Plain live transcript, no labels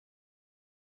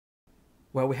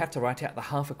Well, we have to write out the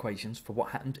half equations for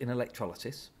what happened in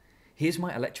electrolysis. Here's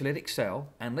my electrolytic cell,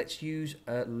 and let's use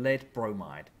a lead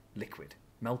bromide liquid,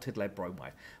 melted lead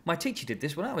bromide. My teacher did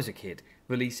this when I was a kid.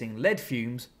 Releasing lead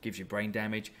fumes gives you brain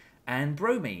damage, and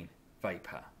bromine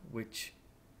vapor, which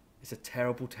is a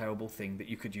terrible, terrible thing that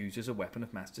you could use as a weapon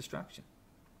of mass destruction.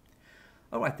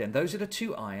 Alright then, those are the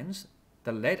two ions.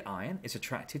 The lead ion is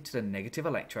attracted to the negative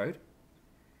electrode,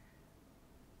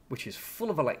 which is full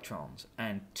of electrons,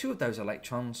 and two of those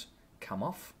electrons come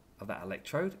off of that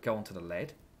electrode, go onto the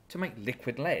lead to make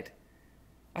liquid lead.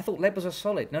 I thought lead was a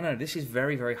solid. No, this is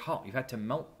very, very hot. You've had to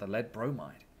melt the lead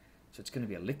bromide, so it's going to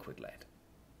be a liquid lead.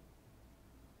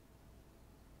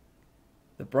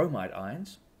 The bromide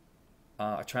ions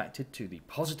are attracted to the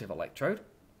positive electrode,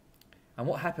 and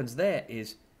what happens there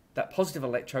is that positive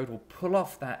electrode will pull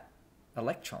off that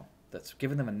electron that's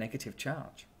given them a negative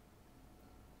charge.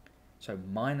 So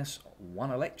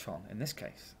 -1 electron in this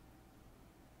case.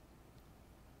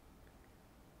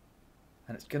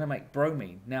 And it's going to make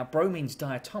bromine. Now bromine's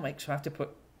diatomic, so I have to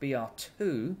put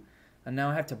Br2, and now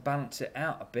I have to balance it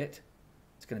out a bit.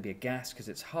 It's going to be a gas because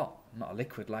it's hot, not a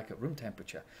liquid like at room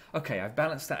temperature. Okay, I've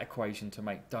balanced that equation to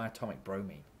make diatomic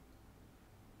bromine.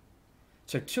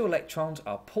 So 2 electrons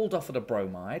are pulled off of the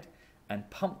bromide and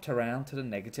pumped around to the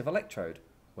negative electrode,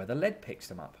 where the lead picks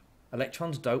them up.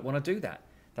 Electrons don't want to do that.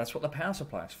 That's what the power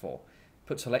supply is for.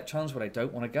 Puts electrons where they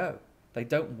don't want to go. They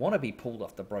don't want to be pulled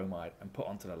off the bromide and put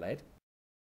onto the lead.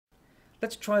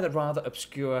 Let's try the rather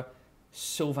obscure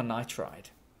silver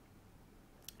nitride.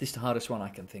 This is the hardest one I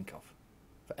can think of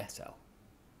for SL.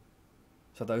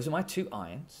 So those are my 2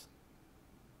 ions.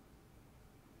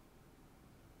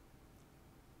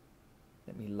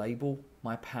 Let me label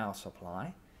my power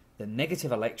supply. The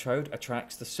negative electrode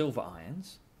attracts the silver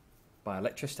ions by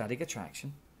electrostatic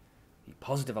attraction. The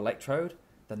positive electrode,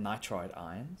 the nitride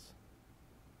ions.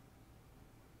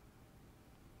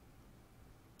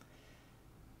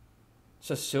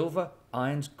 So silver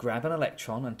ions grab an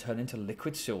electron and turn into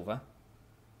liquid silver,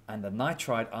 and the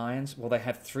nitride ions, well, they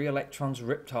have 3 electrons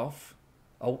ripped off.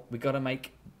 Oh, we got to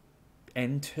make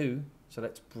N2, so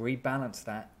let's rebalance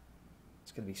that.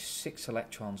 It's going to be 6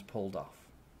 electrons pulled off.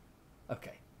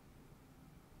 Okay.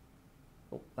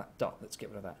 Oh, that dot, let's get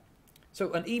rid of that.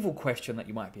 So an evil question that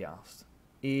you might be asked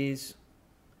is,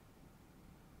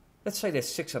 let's say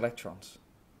there's 6 electrons.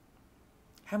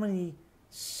 How many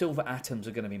silver atoms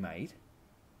are going to be made?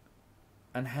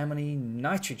 And how many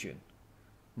nitrogen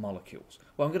molecules?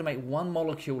 Well, I'm going to make 1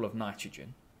 molecule of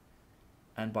nitrogen,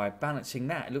 and by balancing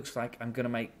that, it looks like I'm going to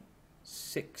make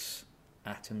 6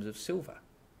 atoms of silver.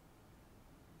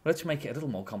 Let's make it a little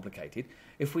more complicated.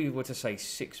 If we were to say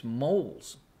 6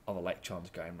 moles of electrons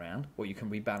going round, well, you can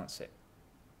rebalance it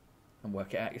and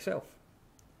work it out yourself.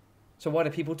 So why do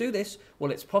people do this?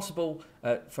 Well, it's possible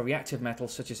for reactive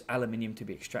metals such as aluminium to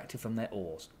be extracted from their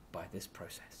ores by this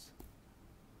process.